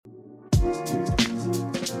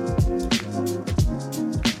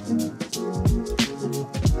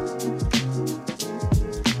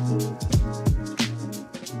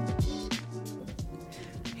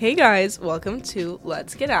Hey guys, welcome to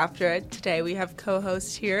Let's Get After It. Today we have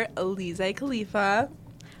co-host here, Alize Khalifa.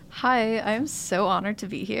 Hi, I'm so honored to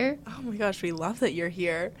be here. Oh my gosh, we love that you're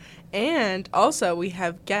here. And also we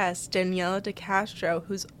have guest Daniella Castro,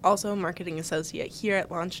 who's also a marketing associate here at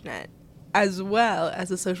LaunchNet, as well as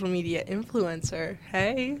a social media influencer.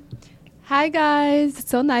 Hey. Hi guys, it's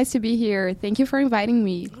so nice to be here. Thank you for inviting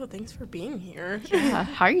me. Oh, thanks for being here. Yeah.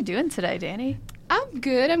 How are you doing today, Danny? I'm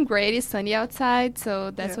good. I'm great. It's sunny outside,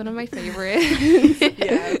 so that's one of my favorites.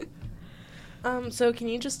 Yeah. So can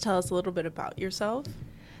you just tell us a little bit about yourself?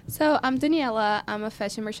 So I'm Daniella. I'm a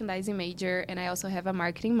fashion merchandising major, and I also have a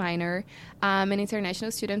marketing minor. I'm an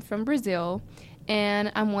international student from Brazil,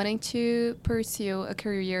 and I'm wanting to pursue a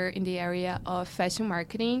career in the area of fashion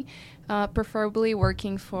marketing, preferably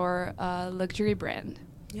working for a luxury brand.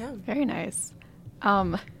 Yeah. Very nice.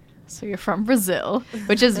 So you're from Brazil,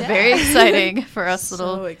 which is very exciting for us So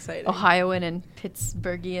little exciting. Ohioan and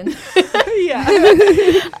Pittsburghian.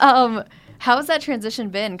 Yeah. How has that transition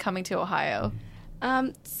been coming to Ohio?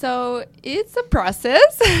 So it's a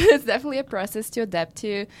process. It's definitely a process to adapt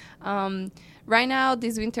to. Right now,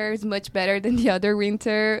 this winter is much better than the other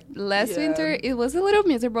winter. Last winter, it was a little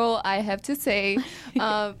miserable, I have to say.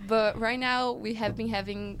 But right now, we have been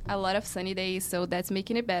having a lot of sunny days, so that's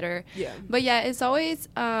making it better. Yeah. But yeah, it's always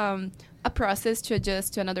a process to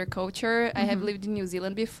adjust to another culture. Mm-hmm. I have lived in New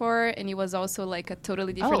Zealand before, and it was also like a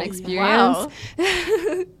totally different experience.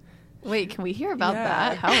 Wow. Wait, can we hear about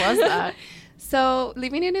that? How was that? So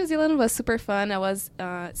living in New Zealand was super fun. I was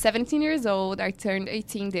 17 years old. I turned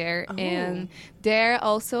 18 there. Oh. And there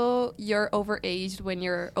also you're overaged when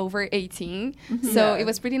you're over 18. Mm-hmm. So it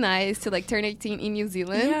was pretty nice to like turn 18 in New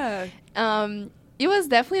Zealand. Yeah. It was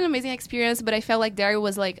definitely an amazing experience, but I felt like there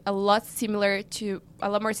was like a lot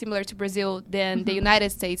more similar to Brazil than the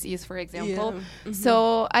United States is, for example. Yeah. Mm-hmm.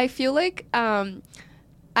 So I feel like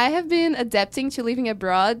I have been adapting to living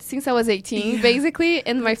abroad since I was 18, basically,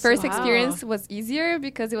 and my first experience was easier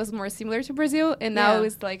because it was more similar to Brazil, and now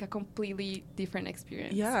it's like a completely different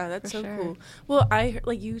experience. Yeah, that's so cool. Well,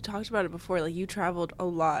 you talked about it before, like you traveled a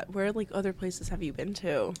lot. Where like other places have you been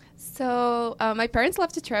to? So my parents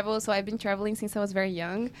love to travel, so I've been traveling since I was very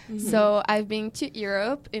young. Mm-hmm. So I've been to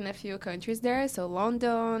Europe in a few countries there, so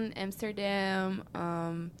London, Amsterdam.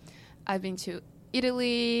 I've been to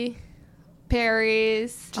Italy,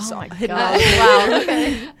 Paris. Just oh my God. Wow.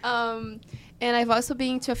 Okay. And I've also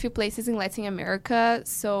been to a few places in Latin America.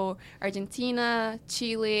 So Argentina,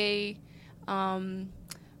 Chile,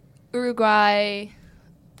 Uruguay.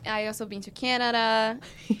 I also been to Canada.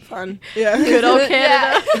 Fun. Yeah. Good old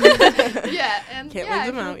Canada. Yeah. And Can't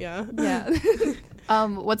leave them out, yeah. Yeah.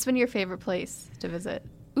 What's been your favorite place to visit?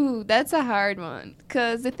 Ooh, that's a hard one.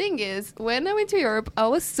 Because the thing is, when I went to Europe, I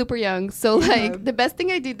was super young. So, like, the best thing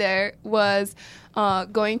I did there was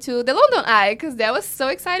going to the London Eye, because that was so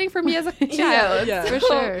exciting for me as a child. Yeah, for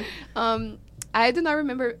sure. I do not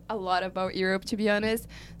remember a lot about Europe, to be honest.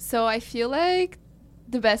 So, I feel like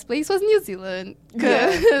the best place was New Zealand.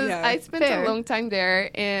 Because I spent a long time there,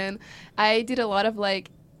 and I did a lot of, like,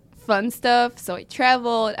 fun stuff. So I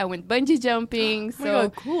traveled, I went bungee jumping. Oh my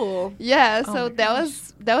God, cool. Yeah, so that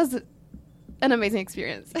was an amazing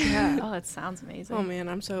experience. Yeah. Oh, that sounds amazing. Oh man,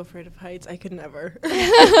 I'm so afraid of heights. I could never.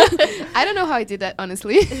 I don't know how I did that,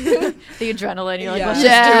 honestly. The adrenaline, you're like, let's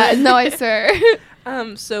just do it. No, I swear.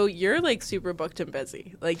 So you're like super booked and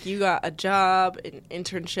busy. Like you got a job, an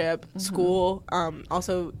internship, school,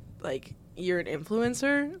 also like you're an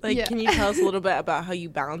influencer. Like, can you tell us a little bit about how you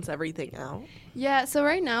balance everything out? Yeah, so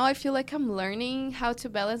right now I feel like I'm learning how to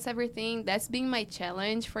balance everything. That's been my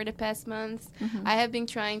challenge for the past months. I have been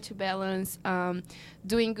trying to balance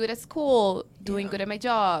doing good at school, doing good at my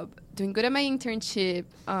job, doing good at my internship,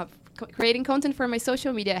 creating content for my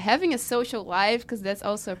social media, having a social life, because that's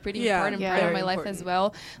also a pretty important part of my life as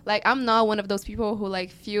well. Like, I'm not one of those people who like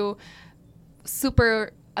feel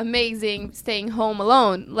super amazing staying home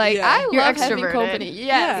alone. Like, I love having company.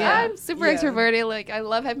 I'm super extroverted. Like, I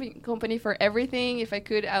love having company for everything. If I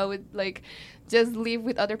could, I would like just live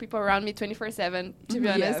with other people around me 24/7, to be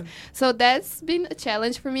honest. So that's been a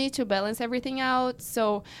challenge for me to balance everything out.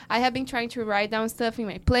 So I have been trying to write down stuff in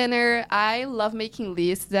my planner. I love making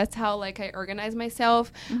lists. That's how like I organize myself.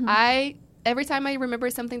 Every time I remember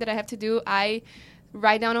something that I have to do, I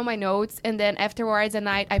write down on my notes, and then afterwards at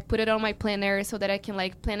night I put it on my planner so that I can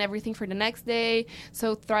like plan everything for the next day.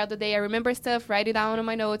 So throughout the day I remember stuff, write it down on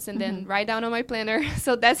my notes, and then write down on my planner.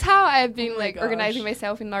 So that's how I've been organizing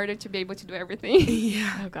myself in order to be able to do everything.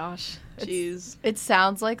 Oh gosh. Jeez. It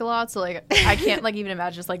sounds like a lot, so like I can't like even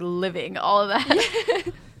imagine just like living all of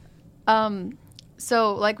that.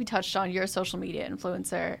 So like we touched on, you're a social media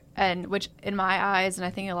influencer, and which in my eyes, and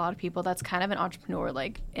I think a lot of people, that's kind of an entrepreneur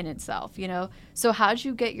like in itself, you know? So how did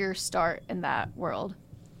you get your start in that world?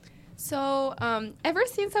 So ever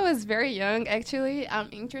since I was very young, actually, I'm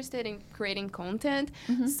interested in creating content.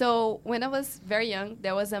 So when I was very young,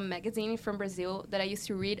 there was a magazine from Brazil that I used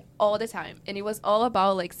to read all the time. And it was all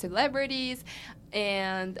about like celebrities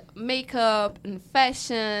and makeup and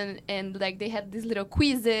fashion, and like they had these little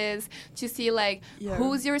quizzes to see like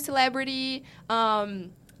who's your celebrity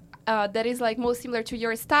that is like most similar to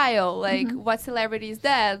your style, like what celebrity is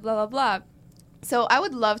that, blah blah blah. So I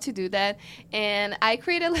would love to do that, and I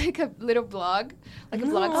created like a little blog, like a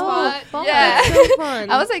blog spot. Fun. Yeah, That's so fun.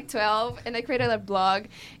 I was like 12, and I created a blog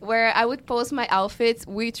where I would post my outfits,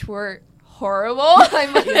 which were horrible. I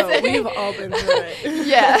must say. We've all been through it.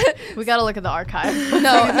 Yeah, We got to look at the archive. no,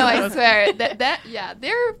 I swear that yeah,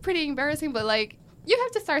 they're pretty embarrassing, but like you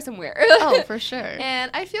have to start somewhere. Oh, for sure. And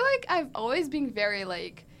I feel like I've always been very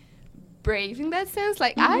like brave in that sense.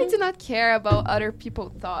 Like I do not care about other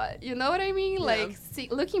people's thought. You know what I mean? Like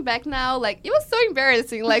looking back now, like it was so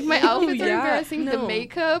embarrassing. Like my outfits were embarrassing. The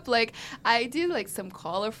makeup, like I did like some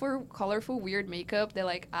colorful weird makeup that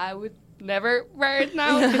like I would never wear it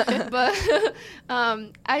now. But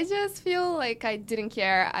I just feel like I didn't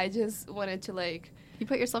care. I just wanted to like. You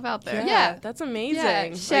put yourself out there. Yeah. That's amazing.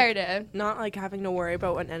 Yeah, shared like, it. Not like having to worry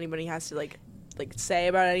about what anybody has to like say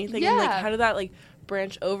about anything. Yeah. And like how did that like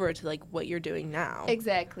branch over to like what you're doing now?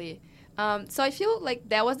 Exactly. So I feel like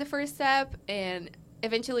that was the first step, and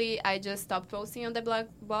eventually I just stopped posting on the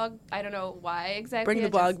blog. I don't know why exactly. Bring the I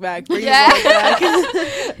blog just- back. Bring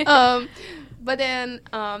the blog back. But then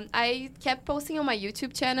I kept posting on my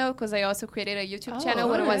YouTube channel because I also created a YouTube channel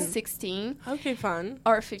when I was 16 Okay, fun.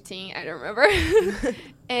 or 15. I don't remember.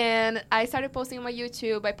 And I started posting on my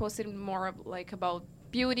YouTube. I posted more like about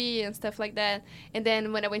beauty and stuff like that. And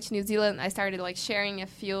then when I went to New Zealand, I started like sharing a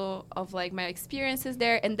few of like my experiences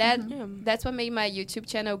there, and that's what made my YouTube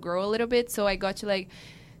channel grow a little bit. So I got to like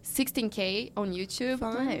 16K on YouTube,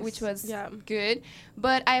 Nice. which was good,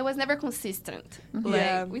 but I was never consistent.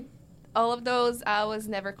 Yeah. Like with all of those, I was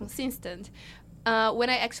never consistent. When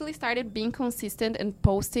I actually started being consistent and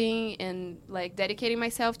posting and like dedicating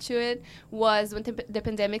myself to it was when the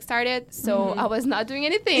pandemic started. So I was not doing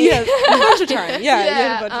anything. Yeah, a bunch of time. Yeah, you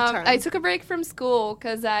had a bunch of time. I took a break from school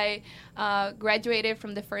because I graduated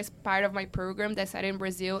from the first part of my program that started in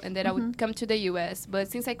Brazil, and then I would come to the U.S.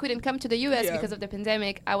 But since I couldn't come to the U.S. because of the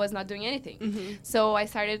pandemic, I was not doing anything. So I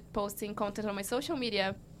started posting content on my social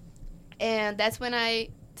media, and that's when I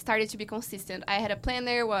started to be consistent. I had a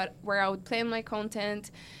planner where I would plan my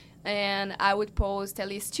content, and I would post at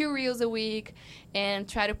least 2 reels a week and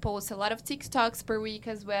try to post a lot of TikToks per week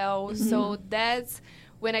as well. So that's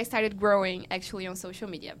when I started growing actually on social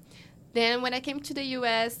media. Then when I came to the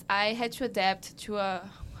US, I had to adapt to a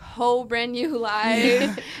whole brand new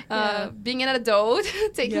life, being an adult,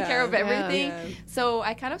 taking care of everything. Yeah. So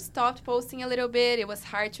I kind of stopped posting a little bit. It was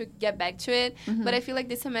hard to get back to it. But I feel like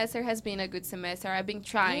this semester has been a good semester. I've been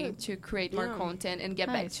trying to create more content and get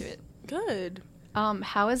back to it. Good.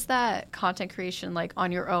 How is that content creation like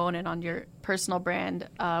on your own and on your personal brand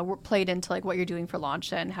played into like what you're doing for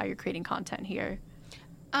Launch and how you're creating content here?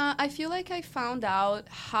 I feel like I found out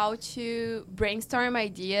how to brainstorm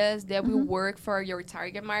ideas that will work for your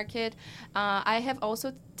target market. I have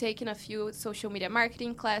also taken a few social media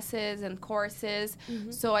marketing classes and courses,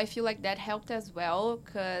 so I feel like that helped as well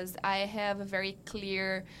because I have a very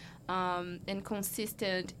clear and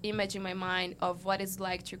consistent image in my mind of what it's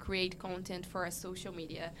like to create content for a social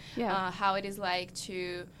media, how it is like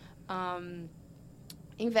to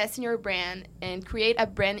invest in your brand and create a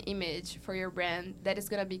brand image for your brand that is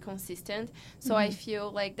going to be consistent. So I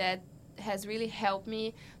feel like that has really helped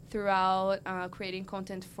me throughout creating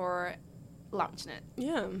content for LaunchNet.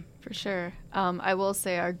 Yeah. For sure. I will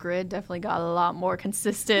say our grid definitely got a lot more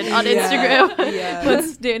consistent on Instagram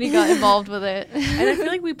once Danny got involved with it. And I feel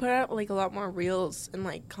like we put out like a lot more reels and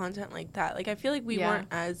like content like that. Like I feel like we weren't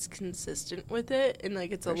as consistent with it, and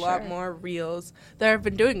like it's a lot more reels that have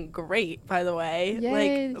been doing great, by the way.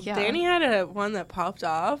 Yay. Like Danny had one that popped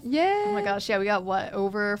off. Yeah. Oh my gosh, we got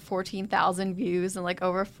over 14,000 views and like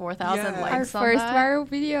over 4,000 likes our on first that. viral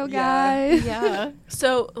video, guys. Yeah.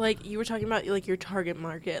 So like you were talking about like your target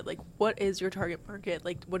market. Like what is your target market?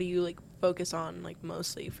 Like what are you like focus on like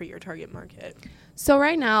mostly for your target market? So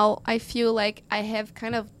right now, I feel like I have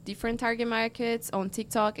kind of different target markets on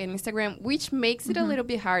TikTok and Instagram, which makes it a little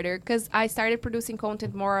bit harder because I started producing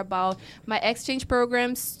content more about my exchange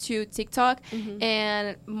programs to TikTok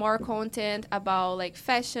and more content about like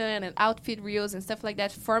fashion and outfit reels and stuff like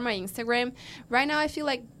that for my Instagram. Right now, I feel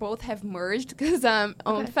like both have merged because I'm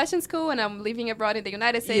on fashion school and I'm living abroad in the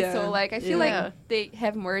United States. So like I feel like they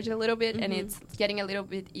have merged a little bit and it's getting a little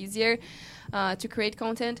bit easier to create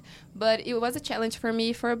content. But it was a challenge for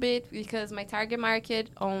me for a bit because my target market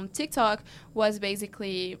on TikTok was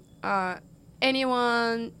basically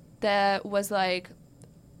anyone that was like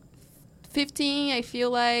 15, I feel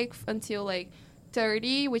like, until like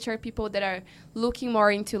 30, which are people that are looking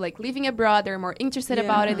more into like living abroad. They're more interested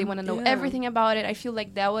about it. They want to know everything about it. I feel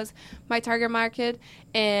like that was my target market.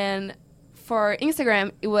 And for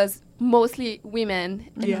Instagram, it was mostly women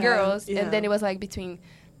and girls. And then it was like between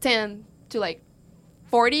 10 to like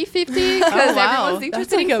 40, 50, because everyone's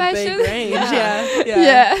interested in fashion. Big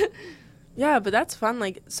range. Yeah, but that's fun.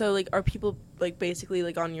 Like, so like, are people like basically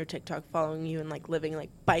like on your TikTok following you and like living like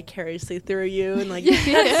vicariously through you and like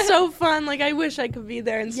that's so fun. Like, I wish I could be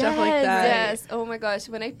there and stuff like that. Yes. Oh my gosh,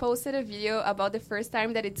 when I posted a video about the first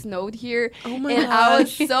time that it snowed here, I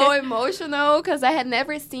was so emotional because I had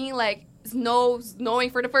never seen like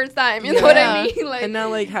snowing for the first time. You know what I mean? Like, and now,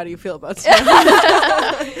 like, how do you feel about snow?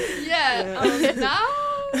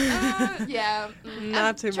 Now.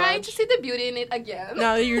 Not too much. Trying to see the beauty in it again.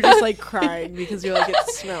 Now you're just like crying because you're like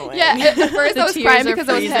it's snowing. At first I was crying because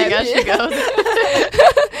I was happy. As she goes.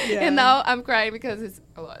 And now I'm crying because it's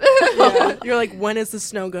a lot. You're like, when is the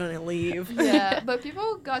snow going to leave? But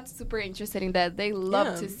people got super interested in that. They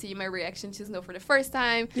loved to see my reaction to snow for the first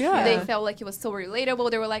time. They felt like it was so relatable.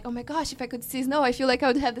 They were like, oh my gosh, if I could see snow, I feel like I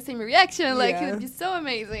would have the same reaction. Like, it would be so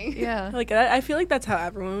amazing. Like, I feel like that's how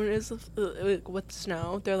everyone is with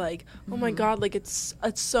snow. They're like, oh my god, like it's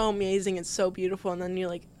so amazing, it's so beautiful, and then you're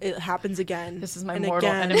like, it happens again. This is my and mortal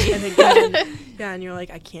again, enemy. And again. And you're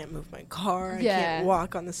like, I can't move my car, I can't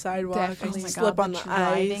walk on the sidewalk, Definitely. I slip on the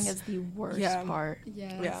driving ice. is the worst part.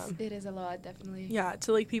 Yes, it is a lot, definitely. Yeah,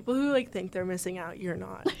 to like people who like think they're missing out, you're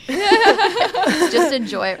not. Just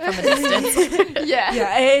enjoy it from a distance.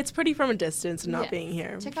 Yeah, it's pretty from a distance, not being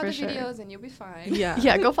here. Check out the videos and you'll be fine.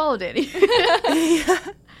 Yeah, go follow Danny.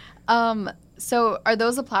 So are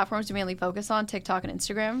those the platforms you mainly focus on, TikTok and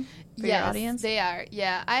Instagram, for your audience? They are.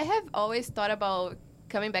 Yeah, I have always thought about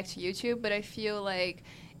coming back to YouTube, but I feel like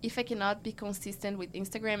if I cannot be consistent with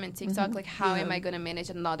Instagram and TikTok, like how am I going to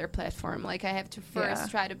manage another platform? Like I have to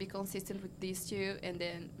first try to be consistent with these two, and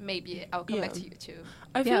then maybe I'll come back to YouTube.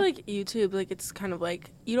 I feel like YouTube, like it's kind of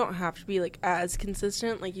like you don't have to be like as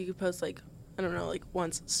consistent. Like you could post like, I don't know, like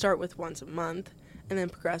start with once a month. And then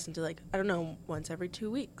progress into, like, I don't know, once every 2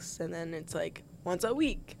 weeks. And then it's, like, once a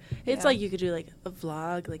week. It's like you could do, like, a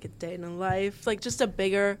vlog, like, a day in a life. Like, just a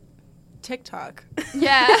bigger TikTok.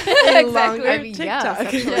 Yeah, exactly. TikTok.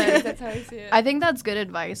 That's how I see it. I think that's good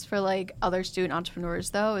advice for, like, other student entrepreneurs,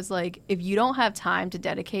 though, is, like, if you don't have time to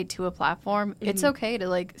dedicate to a platform, it's okay to,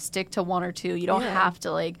 like, stick to one or two. You don't have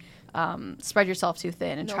to, like, spread yourself too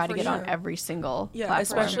thin and try to get on every single platform.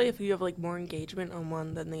 Especially if you have, like, more engagement on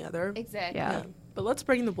one than the other. Exactly. Yeah. But let's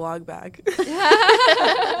bring the blog back.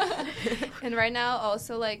 And right now,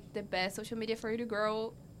 also, like, the best social media for you to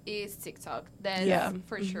grow is TikTok. That's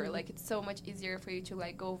for sure. Like, it's so much easier for you to,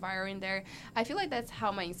 like, go viral in there. I feel like that's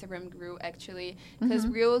how my Instagram grew, actually, because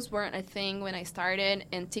Reels weren't a thing when I started,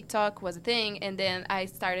 and TikTok was a thing, and then I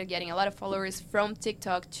started getting a lot of followers from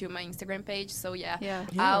TikTok to my Instagram page. So,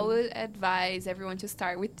 I would advise everyone to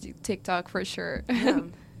start with TikTok for sure.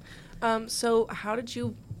 So how did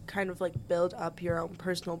you kind of like build up your own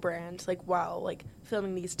personal brand, like while like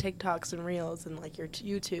filming these TikToks and Reels and like your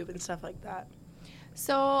YouTube and stuff like that?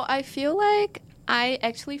 So I feel like I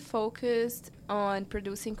actually focused on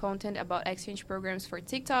producing content about exchange programs for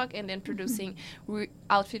TikTok and then producing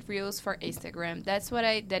outfit reels for Instagram. That's what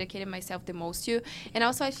I dedicated myself the most to. And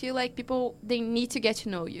also I feel like people, they need to get to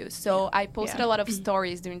know you. So I posted a lot of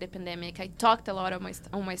stories during the pandemic. I talked a lot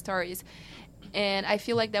on my stories. And I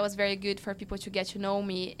feel like that was very good for people to get to know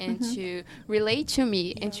me and to relate to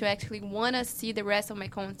me and to actually want to see the rest of my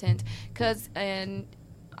content. Because an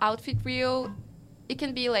outfit reel, it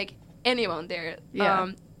can be like anyone there.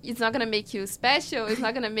 It's not going to make you special. It's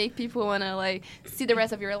not going to make people want to like see the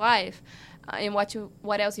rest of your life and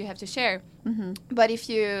what else you have to share. But if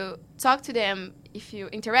you talk to them, if you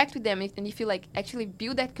interact with them, and if you like actually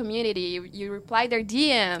build that community, you reply their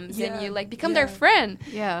DMs and you like become their friend.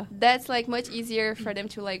 That's like much easier for them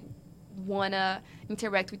to like wanna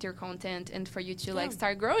interact with your content and for you to like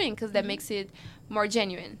start growing, because that makes it more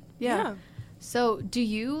genuine. Yeah. So do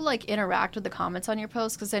you like interact with the comments on your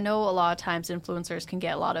posts? Because I know a lot of times influencers can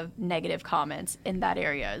get a lot of negative comments in that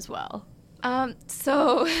area as well.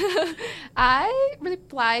 So I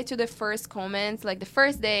reply to the first comments like the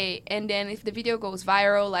first day, and then if the video goes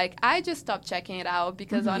viral, like I just stop checking it out,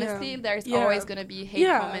 because honestly there's always gonna be hate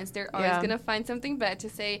comments. They're always gonna find something bad to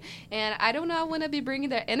say, and I do not want to be bringing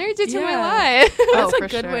that energy to my life. That's a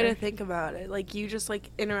good way to think about it. Like you just like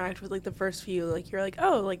interact with like the first few, like you're like,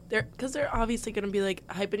 oh, like they're obviously gonna be like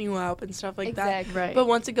hyping you up and stuff like that. Right. But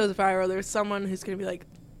once it goes viral, there's someone who's gonna be like,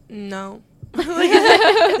 no. Like,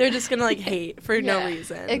 they're just gonna like hate for no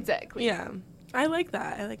reason. Exactly. Yeah, I like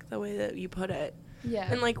that. I like the way that you put it. Yeah.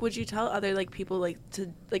 And like, would you tell other like people like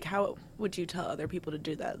to like how would you tell other people to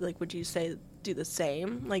do that? Like, would you say do the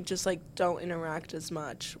same? Like, just like don't interact as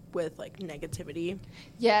much with like negativity.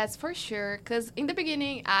 Yes, for sure. Because in the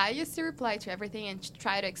beginning, I used to reply to everything and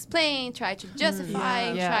try to explain, try to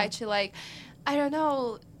justify, try to like, I don't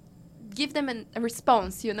know, give them a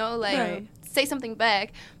response. You know, like. Say something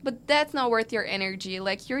back, but that's not worth your energy.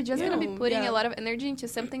 Like, you're just gonna be putting a lot of energy into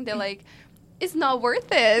something that like is not worth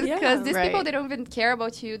it, because these people, they don't even care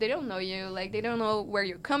about you, they don't know you, like they don't know where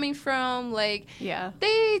you're coming from, like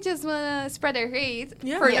they just wanna spread their hate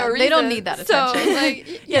for no reason. They don't need that attention. So,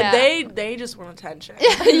 like, they just want attention.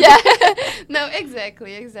 No,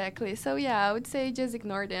 exactly. So I would say just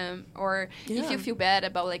ignore them, or if you feel bad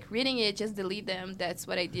about like reading it, just delete them. That's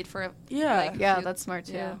what I did for that's smart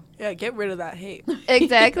too. Yeah, get rid of that hate.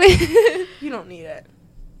 Exactly. You don't need it.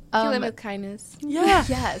 Kill them with kindness. Yeah.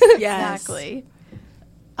 Yes, exactly.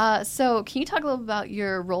 So can you talk a little about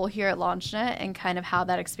your role here at LaunchNet and kind of how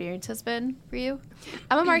that experience has been for you?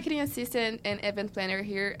 I'm a marketing assistant and event planner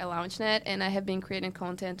here at LaunchNet, and I have been creating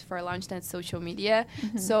content for LaunchNet social media.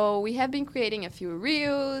 So we have been creating a few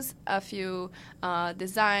reels, a few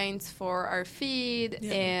designs for our feed,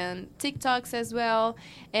 and TikToks as well.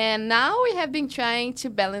 And now we have been trying to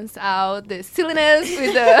balance out the silliness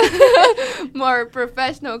with the more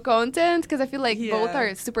professional content, because I feel like both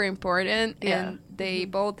are super important, and they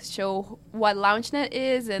both show what LaunchNet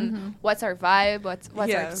is and what's our vibe, what's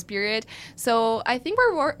our spirit. So I think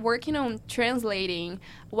we're working on translating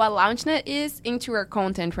what LaunchNet is into our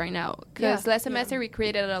content right now. Because last semester we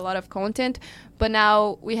created a lot of content, but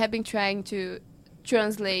now we have been trying to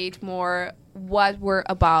translate more what we're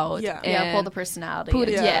about. Pull the personality.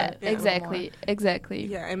 Exactly.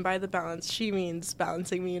 Yeah, and by the balance, she means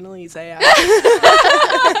balancing me and Elise out.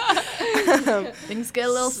 Things get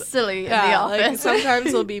a little silly in the office. Like, sometimes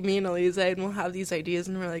it'll be me and Elise, and we'll have these ideas,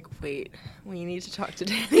 and we're like, wait, we need to talk to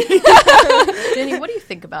Danny. Danny, what do you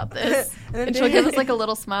think about this? And she'll give us like a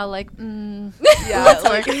little smile, like,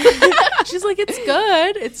 like, she's like,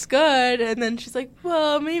 it's good. And then she's like,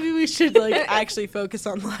 well, maybe we should like actually focus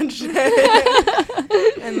on lunch.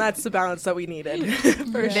 And that's the balance that we needed.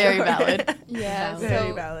 Very valid.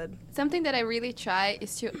 Very valid. Something that I really try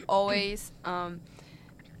is to always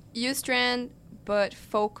use trend, but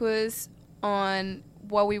focus on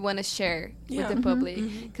what we want to share with the public,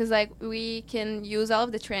 because like we can use all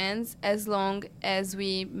of the trends as long as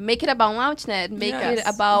we make it about LaunchNet, make it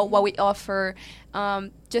about what we offer.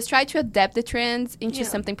 Just try to adapt the trends into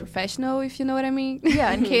something professional, if you know what I mean.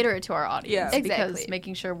 And cater it to our audience. Exactly. Because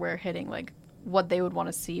making sure we're hitting like what they would want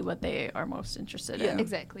to see, what they are most interested in.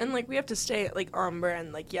 Exactly. And like we have to stay like on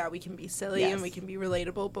brand. Like we can be silly and we can be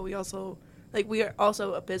relatable, but we also like we are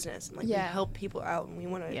also a business, and like we help people out, and we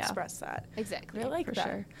want to express that. Exactly. I like for that.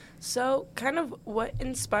 Sure. So, kind of, what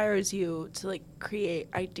inspires you to like create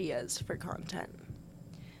ideas for content?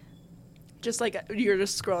 Just like you're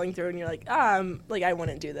just scrolling through, and you're like, like I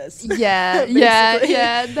want to do this. That's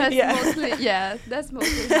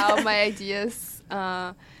mostly how my ideas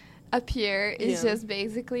appear. It's just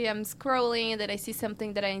basically I'm scrolling and then I see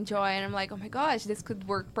something that I enjoy and I'm like, oh my gosh, this could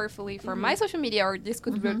work perfectly for my social media, or this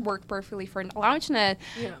could work perfectly for LaunchNet.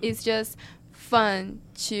 It's just fun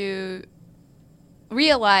to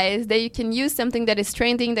realize that you can use something that is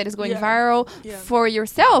trending, that is going viral for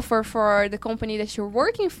yourself or for the company that you're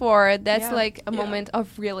working for. That's like a moment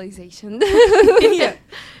of realization.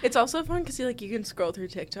 It's also fun because you can scroll through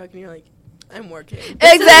TikTok and you're like, I'm working.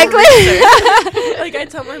 Exactly. Like I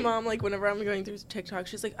tell my mom, like whenever I'm going through TikTok,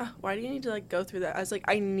 she's like, why do you need to like go through that? I was like,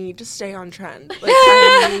 I need to stay on trend. Like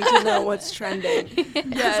I need to know what's trending.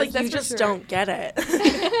 Yes, like you just don't get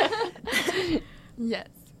it. Yes.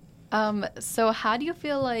 So how do you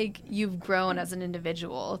feel like you've grown as an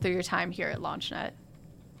individual through your time here at LaunchNet?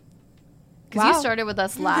 Because you started with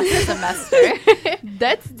us last semester.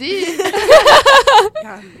 That's deep.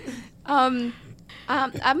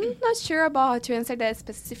 I'm not sure about how to answer that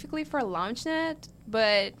specifically for LaunchNet,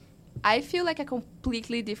 but I feel like a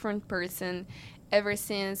completely different person ever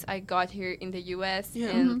since I got here in the U.S.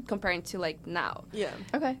 and comparing to like now. Yeah.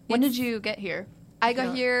 Okay. When did you get here? I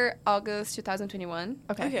got here August 2021.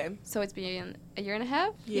 Okay. So it's been a year and a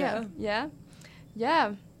half. Yeah.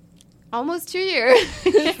 Yeah. Almost 2 years.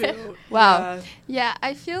 Wow. Yeah,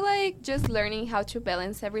 I feel like just learning how to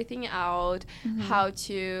balance everything out, how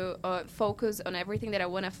to focus on everything that I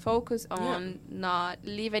want to focus on, not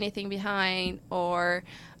leave anything behind, or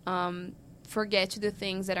forget to do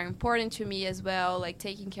things that are important to me as well, like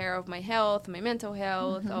taking care of my health, my mental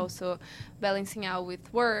health, also balancing out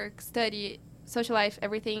with work, study, social life,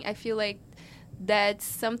 everything. I feel like that's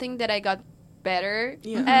something that I got better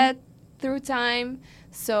at through time.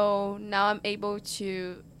 So now I'm able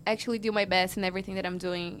to actually do my best in everything that I'm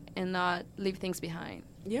doing and not leave things behind.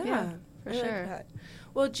 Yeah, for sure. Like,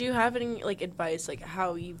 well, do you have any like advice, like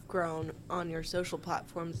how you've grown on your social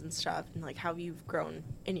platforms and stuff, and like how you've grown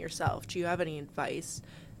in yourself? Do you have any advice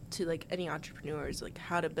to like any entrepreneurs, like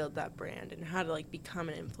how to build that brand and how to like become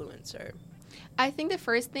an influencer? I think the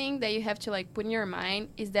first thing that you have to like put in your mind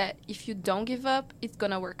is that if you don't give up, it's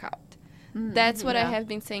gonna work out. That's what I have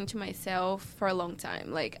been saying to myself for a long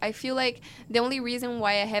time. Like, I feel like the only reason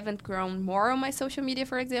why I haven't grown more on my social media,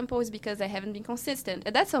 for example, is because I haven't been consistent.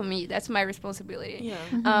 And that's on me. That's my responsibility.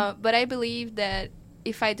 Yeah. But I believe that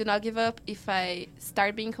if I do not give up, if I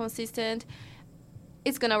start being consistent,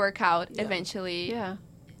 it's going to work out eventually. Yeah.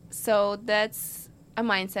 So that's a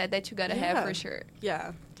mindset that you got to have for sure.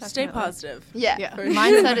 Yeah. Definitely. Stay positive. Yeah.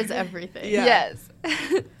 Mindset is everything. Yeah. Yes.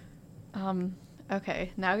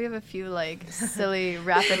 Okay, now we have a few, like, silly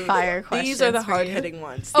rapid-fire questions. These are the hard-hitting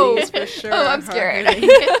ones. Oh, these for sure. Oh, I'm scared.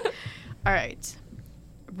 All right.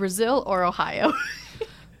 Brazil or Ohio?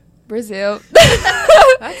 Brazil.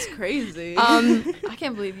 That's crazy. I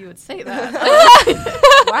can't believe you would say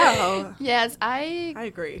that. Wow. Yes, I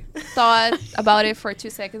agree. Thought about it for 2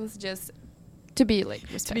 seconds just to be, like,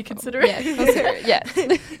 respectful. To be considerate? Yeah, considerate, yes.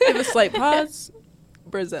 Give a slight pause.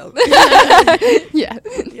 Brazil. Yeah.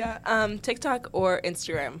 Yeah. TikTok or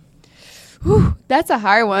Instagram? Whew, that's a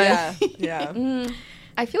hard one. Yeah.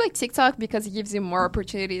 I feel like TikTok because it gives you more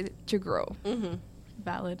opportunity to grow.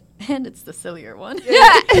 Valid. And it's the sillier one.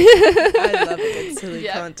 Yeah. I love good silly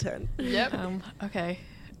content. Yep. Okay.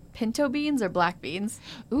 Pinto beans or black beans?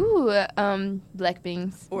 Ooh, black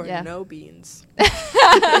beans. Or no beans.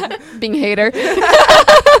 Being hater.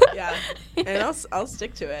 Yeah. And I'll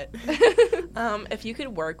stick to it. If you could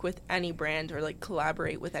work with any brand or like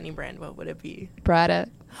collaborate with any brand, what would it be? Prada.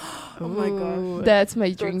 Oh my gosh. That's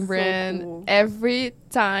my dream brand. So cool. Every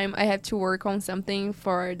time I have to work on something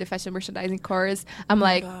for the fashion merchandising course, I'm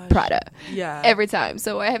like, Prada. Yeah. Every time.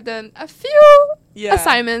 So I have done a few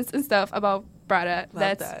assignments and stuff about Prada.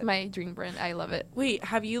 That's my dream brand. I love it. Wait,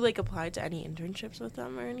 have you like applied to any internships with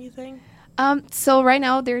them or anything? So right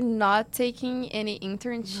now they're not taking any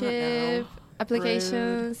internship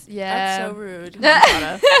applications. Rude. Yeah. That's so rude.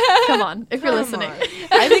 Come on, if you're listening.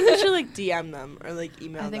 I think we should like DM them or like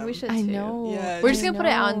email them. I think we should too. I know. Yeah, we're just going to put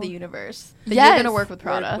it out in the universe. That yes. You're going to work with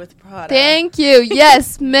Prada. Work with Prada. Thank you.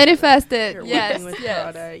 Yes. Manifest it. You're yes. working with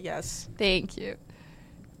Prada. Yes. Thank you.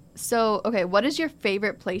 So, okay, what is your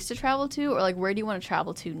favorite place to travel to, or like where do you want to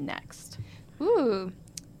travel to next? Ooh.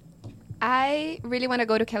 I really want to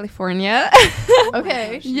go to California.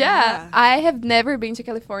 Okay. Yeah. I have never been to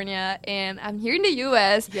California, and I'm here in the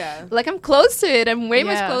U.S. Yeah. Like, I'm close to it. I'm way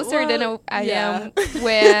much closer than I am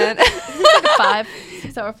when... It's like a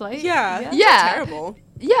 5-6 hour flight. Yeah. Yeah. Terrible.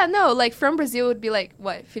 Yeah, no, like, from Brazil, it would be like,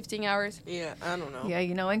 what, 15 hours? Yeah, I don't know. Yeah,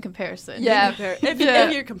 you know, in comparison. Yeah.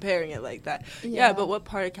 If you're comparing it like that. Yeah, but what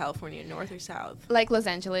part of California? North or south? Like Los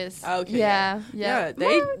Angeles. Okay. Yeah.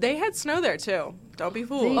 They had snow there, too. Don't be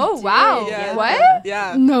fooled. Oh, wow. Yeah. What?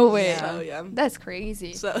 Yeah. No way. So, yeah. That's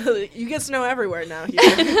crazy. So, you get snow everywhere now here.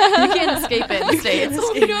 You can't escape it in the States.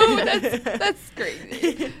 Oh, no, that's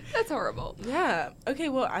crazy. That's horrible. Yeah. Okay,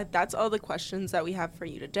 well, that's all the questions that we have for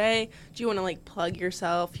you today. Do you want to, like, plug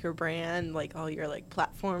yourself, your brand, like, all your, like,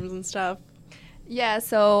 platforms and stuff? Yeah,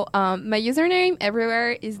 so my username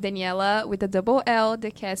everywhere is Daniella with a double L,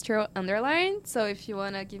 the Castro _ So if you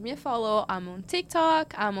want to give me a follow, I'm on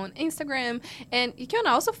TikTok, I'm on Instagram, and you can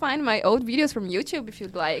also find my old videos from YouTube if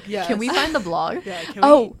you'd like. Yes. Can we find the blog? Yeah, can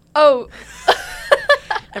Oh.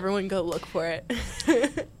 Everyone go look for it.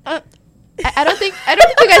 I don't think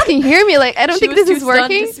you guys can hear me. Like, I don't think this is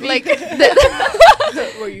working. Like,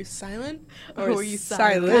 were you silent? Or were you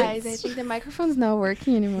silent? Guys, I think the microphone's not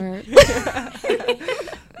working anymore.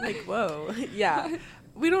 Like, whoa. Yeah.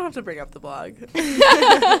 We don't have to bring up the blog. But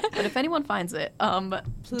if anyone finds it, DM us.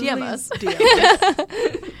 DM us.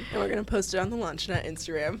 And we're going to post it on the LaunchNet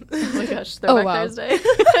Instagram. Oh my gosh, Throwback Thursday.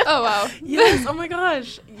 Oh, wow. Yes, oh my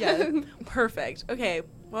gosh. Yeah, perfect. Okay,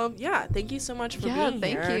 well, yeah, thank you so much for being here.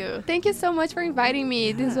 Thank you. Thank you so much for inviting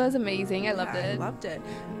me. This was amazing. I loved it. I loved it.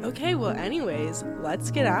 Okay, well, anyways,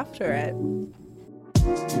 let's get after it.